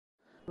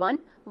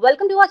everyone.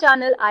 Welcome to our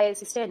channel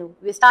Isc Steno.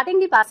 We're starting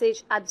the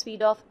passage at the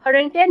speed of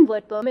 110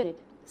 words per minute.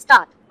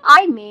 Start.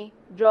 I may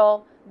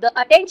draw the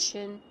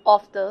attention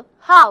of the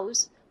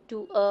House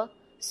to a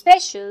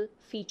special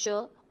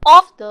feature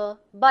of the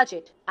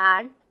budget,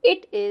 and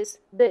it is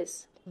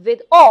this.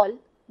 With all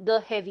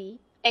the heavy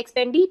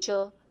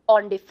expenditure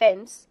on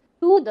defense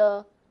to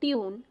the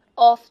tune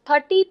of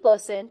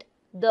 30%,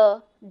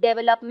 the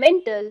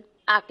developmental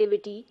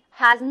activity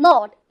has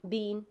not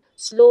been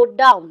slowed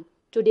down.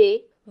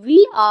 Today,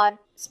 we are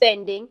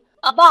spending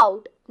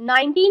about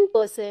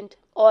 19%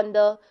 on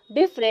the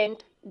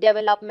different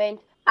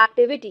development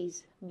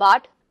activities.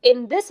 But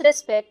in this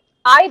respect,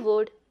 I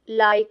would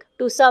like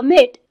to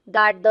submit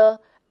that the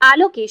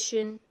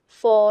allocation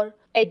for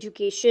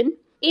education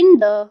in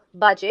the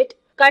budget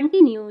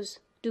continues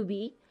to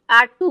be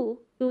at 2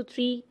 to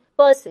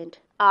 3%.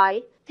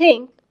 I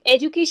think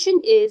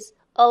education is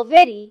a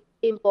very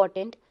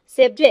important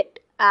subject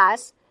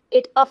as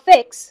it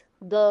affects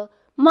the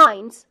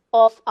minds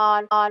of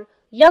our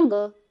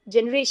younger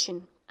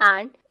generation,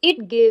 and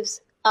it gives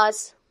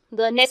us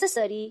the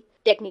necessary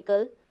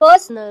technical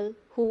personnel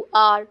who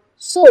are,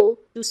 so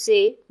to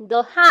say,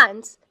 the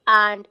hands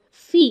and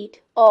feet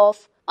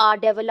of our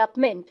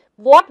development.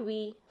 What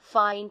we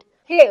find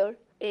here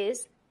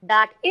is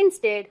that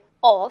instead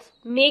of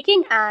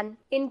making an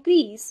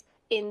increase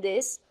in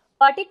this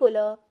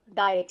particular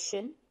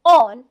direction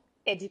on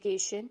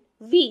education,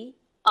 we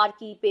are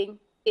keeping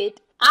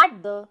it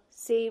at the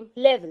same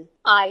level.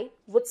 I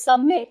would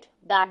submit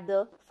that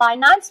the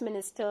finance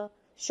minister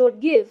should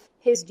give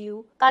his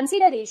due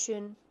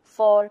consideration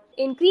for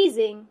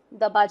increasing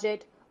the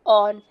budget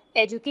on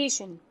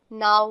education.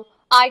 Now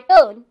I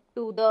turn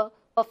to the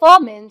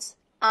performance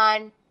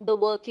and the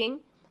working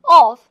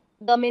of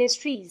the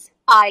ministries.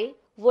 I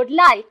would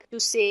like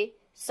to say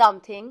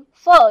something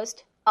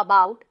first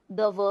about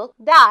the work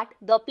that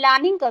the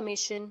Planning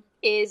Commission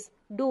is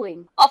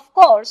doing. Of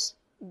course,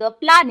 the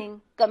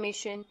Planning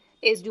Commission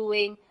is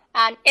doing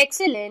an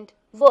excellent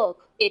work.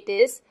 It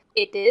is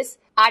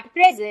at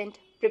present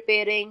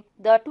preparing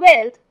the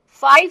 12th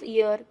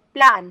 5-year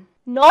plan.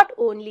 Not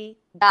only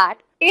that,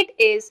 it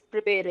is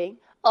preparing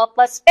a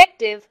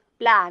perspective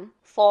plan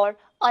for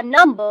a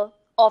number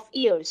of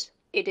years.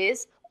 It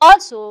is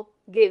also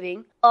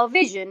giving a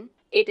vision.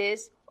 It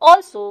is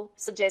also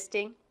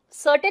suggesting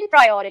certain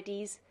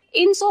priorities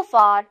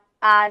insofar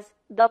as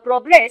the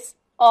progress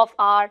of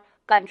our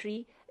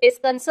country is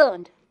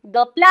concerned.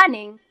 The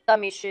Planning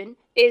Commission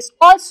is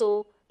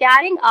also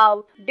carrying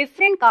out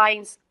different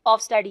kinds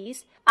of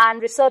studies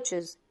and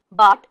researches.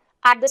 But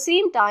at the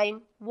same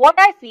time, what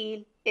I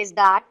feel is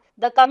that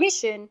the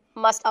Commission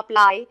must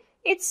apply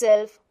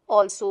itself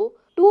also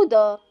to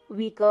the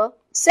weaker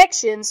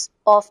sections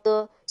of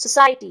the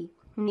society,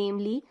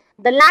 namely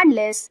the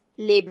landless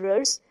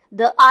laborers,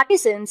 the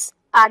artisans,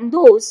 and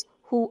those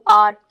who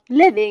are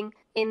living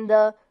in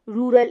the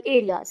rural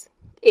areas.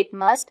 It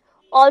must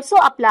also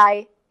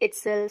apply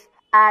itself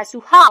as to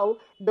how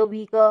the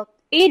weaker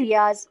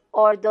areas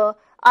or the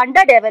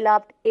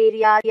underdeveloped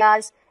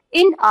areas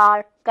in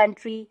our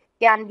country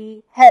can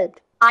be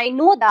helped. I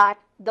know that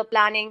the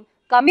Planning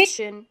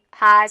Commission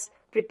has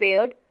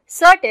prepared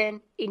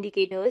certain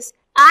indicators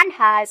and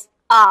has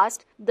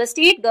asked the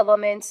state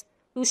governments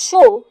to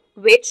show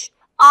which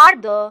are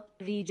the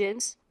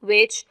regions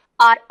which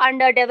are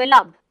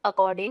underdeveloped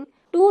according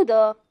to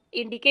the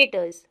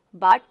indicators.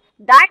 But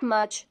that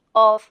much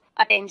of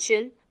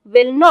attention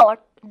will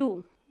not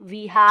do.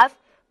 We have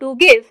to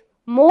give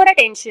more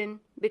attention,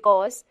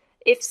 because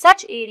if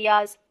such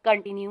areas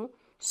continue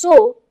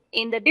so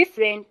in the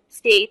different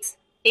states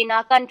in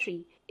our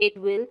country, it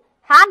will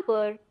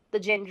hamper the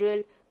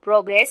general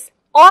progress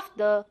of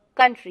the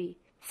country.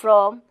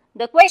 From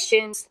the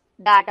questions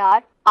that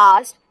are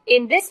asked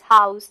in this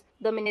house,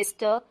 the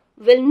minister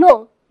will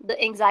know the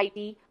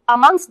anxiety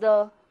amongst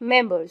the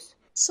members.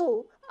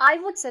 So I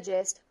would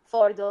suggest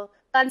for the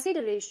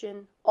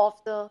consideration of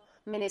the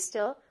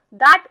minister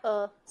that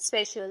a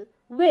special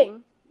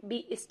wing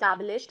be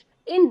established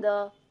in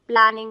the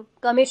Planning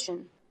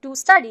Commission to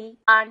study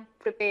and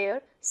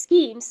prepare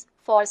schemes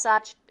for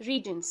such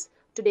regions.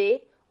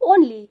 Today,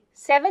 only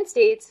 7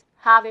 states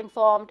have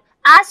informed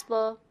as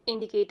per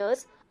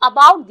indicators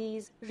about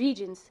these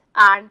regions,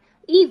 and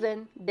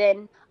even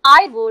then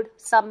I would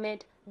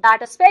submit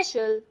that a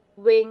special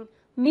wing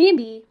may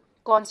be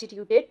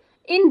constituted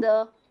in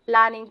the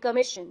Planning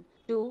Commission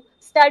to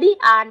study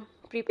and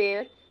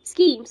prepare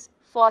schemes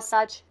for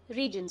such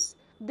regions.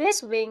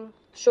 This wing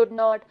should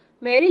not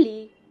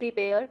merely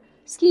prepare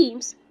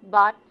schemes,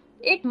 but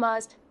it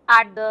must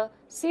at the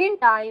same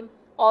time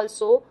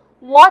also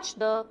watch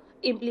the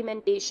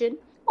implementation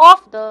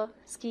of the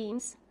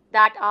schemes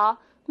that are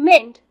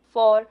meant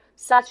for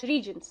such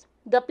regions.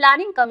 The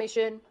Planning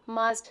Commission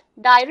must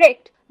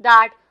direct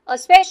that a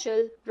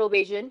special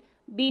provision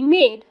be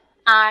made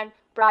and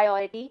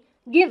priority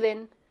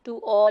given to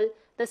all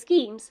the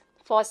schemes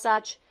for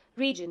such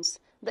regions.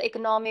 The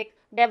economic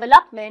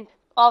development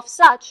of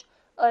such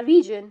a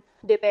region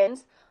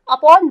depends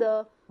upon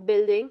the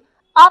building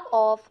up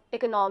of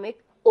economic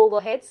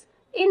overheads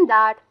in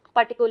that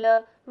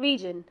particular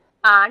region,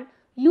 and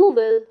you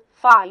will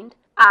find,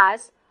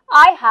 as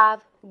I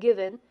have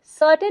given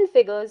certain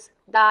figures,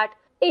 that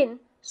in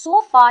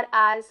so far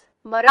as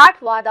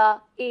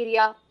Marathwada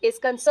area is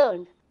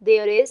concerned,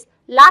 there is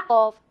lack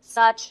of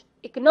such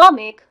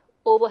economic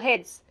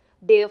overheads.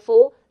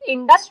 Therefore,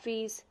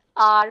 industries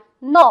are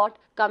not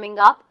coming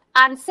up,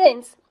 and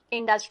since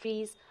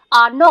industries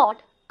are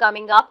not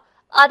coming up,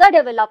 other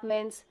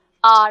developments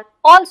are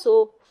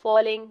also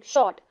falling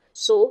short.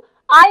 So,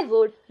 I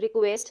would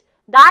request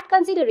that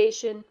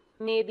consideration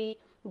may be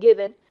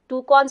given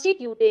to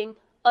constituting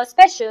a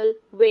special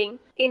wing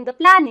in the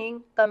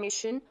Planning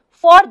Commission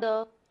for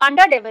the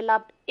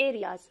underdeveloped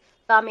areas.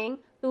 Coming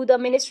to the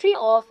Ministry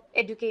of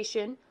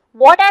Education,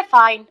 what I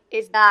find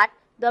is that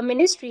the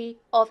Ministry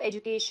of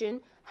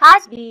Education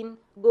has been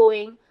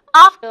going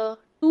after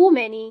too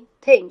many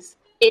things.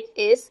 It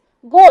is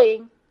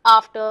going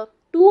after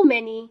too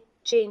many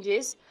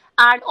changes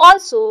and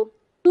also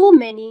too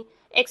many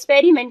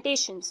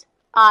experimentations.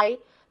 I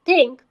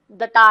think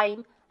the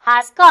time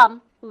has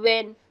come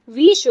when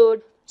we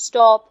should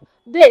stop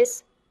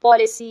this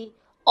policy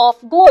of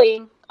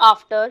going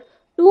after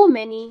too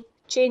many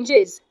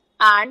changes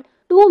and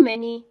too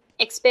many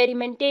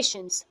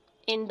experimentations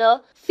in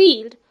the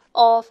field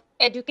of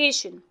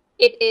education.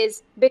 It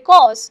is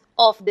because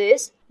of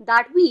this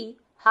that we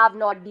have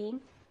not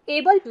been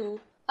able to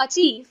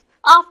achieve,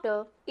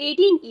 after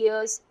 18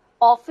 years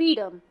of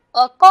freedom,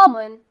 a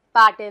common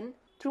pattern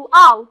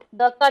throughout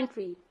the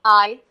country.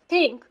 I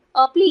think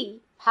a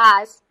plea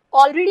has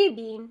already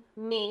been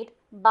made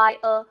by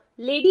a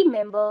lady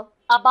member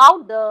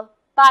about the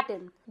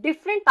pattern.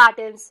 Different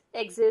patterns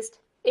exist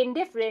in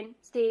different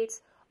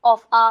states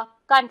of our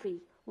country.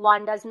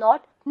 One does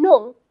not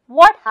know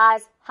what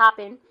has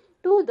happened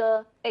to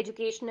the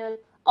educational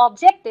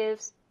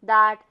objectives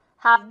that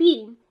have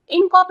been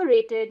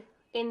incorporated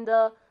in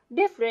the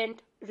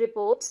different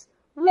reports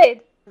with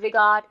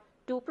regard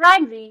to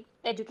primary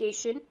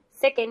education,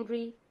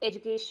 secondary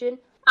education,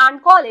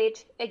 and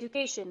college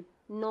education.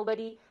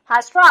 Nobody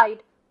has tried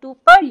to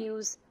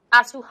peruse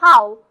as to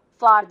how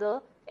far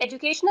the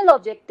educational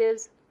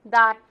objectives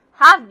that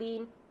have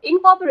been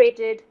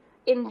incorporated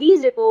in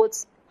these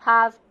reports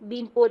have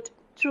been put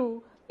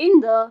through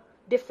in the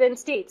different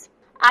states.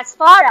 As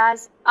far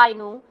as I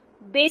know,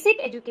 basic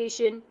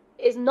education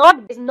is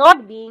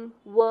not being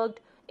worked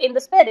in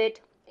the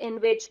spirit in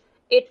which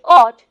it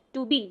ought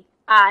to be,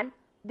 and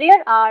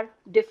there are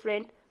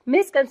different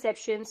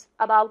misconceptions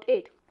about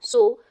it.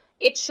 So,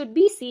 it should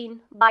be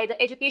seen by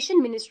the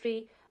Education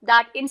Ministry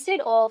that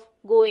instead of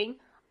going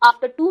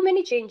after too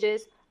many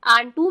changes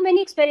and too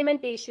many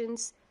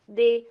experimentations,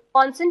 they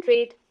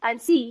concentrate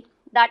and see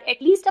that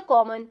at least a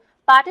common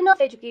pattern of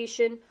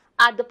education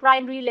at the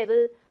primary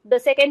level, the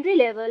secondary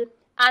level,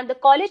 and the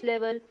college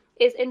level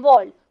is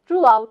involved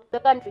throughout the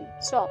country.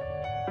 Stop.